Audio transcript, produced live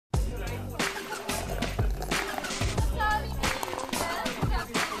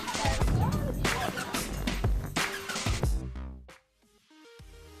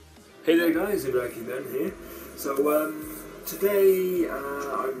Hey there guys, Ibaki Ben here. So today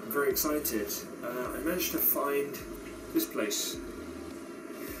I'm very excited. I managed to find this place.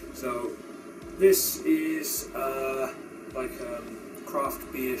 So this is like a craft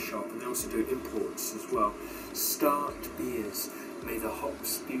beer shop, and they also do imports as well. Start Beers, may the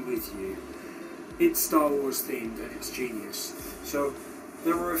hops be with you. It's Star Wars themed and it's genius. So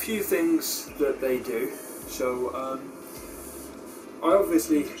there are a few things that they do. So I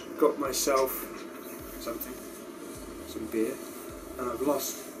obviously got myself some beer, and I've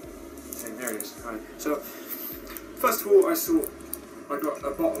lost the thing. There it is. Right. So first of all, I got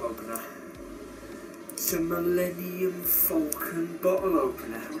a bottle opener. It's a Millennium Falcon bottle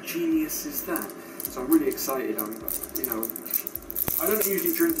opener. How genius is that? So I'm really excited. I don't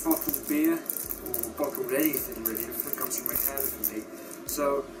usually drink bottled beer or bottled anything really. Everything comes from a can for me.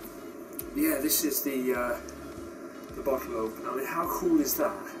 So yeah, this is the bottle opener. I mean, how cool is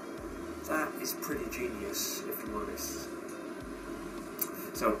that? That is pretty genius, if I'm honest.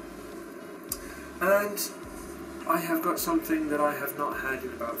 So, and I have got something that I have not had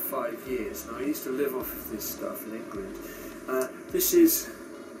in about 5 years. Now, I used to live off of this stuff in England. This is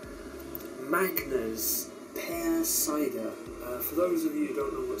Magners Pear Cider. For those of you who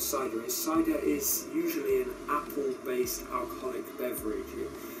don't know what cider is usually an apple-based alcoholic beverage.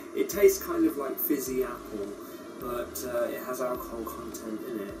 It tastes kind of like fizzy apple, but it has alcohol content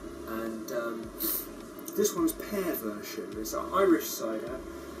in it. And this one's pear version. It's an Irish cider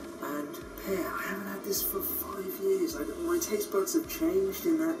and pear. I haven't had this for 5 years. My taste buds have changed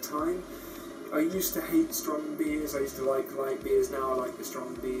in that time. I used to hate strong beers. I used to like light beers. Now I like the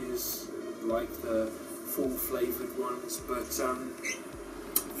strong beers, like the full flavoured ones. But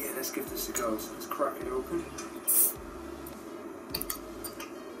yeah, let's give this a go. So let's crack it open.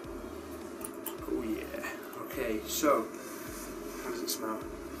 Oh yeah. Okay, so how does it smell?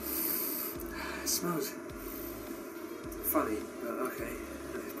 It smells funny, but okay.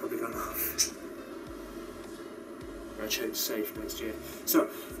 It's probably gone off. I'll check it's safe next year. So,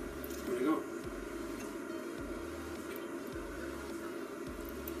 here we go.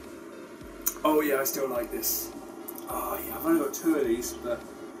 Oh yeah, I still like this. Oh yeah, I've only got 2 of these, but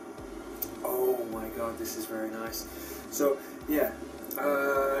oh my god, this is very nice. So yeah,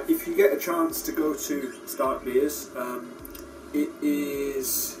 if you get a chance to go to Start Beers, it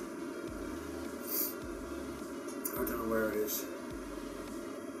is, I don't know where it is.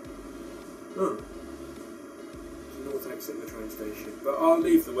 Oh, it's north exit of the train station. But I'll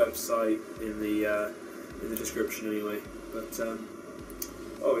leave the website in the description anyway. But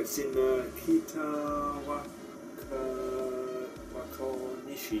oh, it's in Kitazawa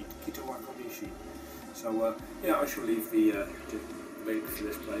Konishi. So yeah, I shall leave the link for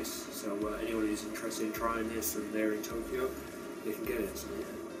this place. So anyone who's interested in trying this and they're in Tokyo, they can get it. So, yeah.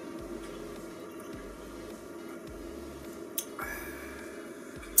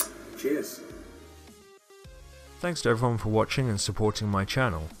 Cheers. Thanks to everyone for watching and supporting my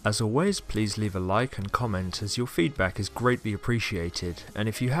channel. As always, please leave a like and comment, as your feedback is greatly appreciated, and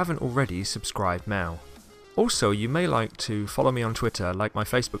if you haven't already, subscribe now. Also, you may like to follow me on Twitter, like my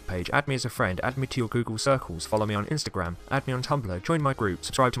Facebook page, add me as a friend, add me to your Google circles, follow me on Instagram, add me on Tumblr, join my group,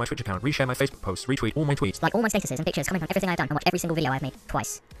 subscribe to my Twitch account, reshare my Facebook posts, retweet all my tweets, like all my statuses and pictures coming from everything I've done, and watch every single video I've made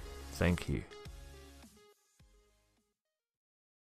twice. Thank you.